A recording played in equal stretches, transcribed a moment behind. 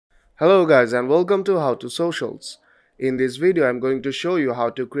Hello guys and welcome to How to Socials. In this video I'm going to show you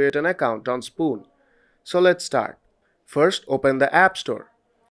how to create an account on Spoon. So let's start. First open the App Store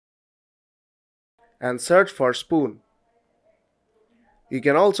and search for Spoon. You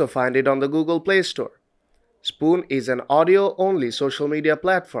can also find it on the Google Play Store. Spoon is an audio-only social media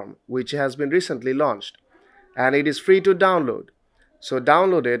platform which has been recently launched and it is free to download. So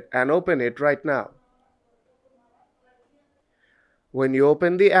download it and open it right now. When you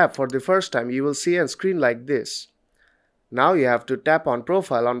open the app for the first time, you will see a screen like this. Now you have to tap on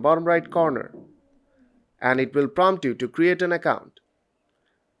Profile on bottom right corner and it will prompt you to create an account.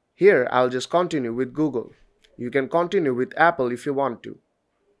 Here I'll just continue with Google. You can continue with Apple if you want to.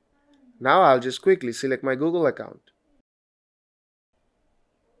 Now I'll just quickly select my Google account.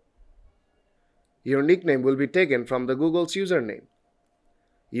 Your nickname will be taken from the Google's username.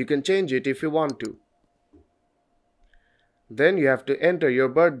 You can change it if you want to. Then you have to enter your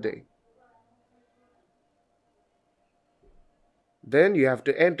birthday. Then you have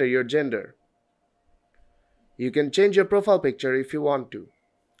to enter your gender. You can change your profile picture if you want to.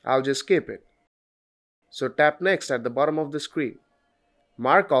 I'll just skip it. So tap Next at the bottom of the screen.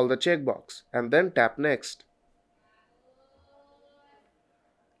 Mark all the checkbox and then tap Next.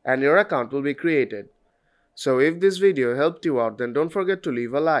 And your account will be created. So if this video helped you out, then don't forget to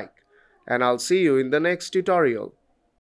leave a like. And I'll see you in the next tutorial.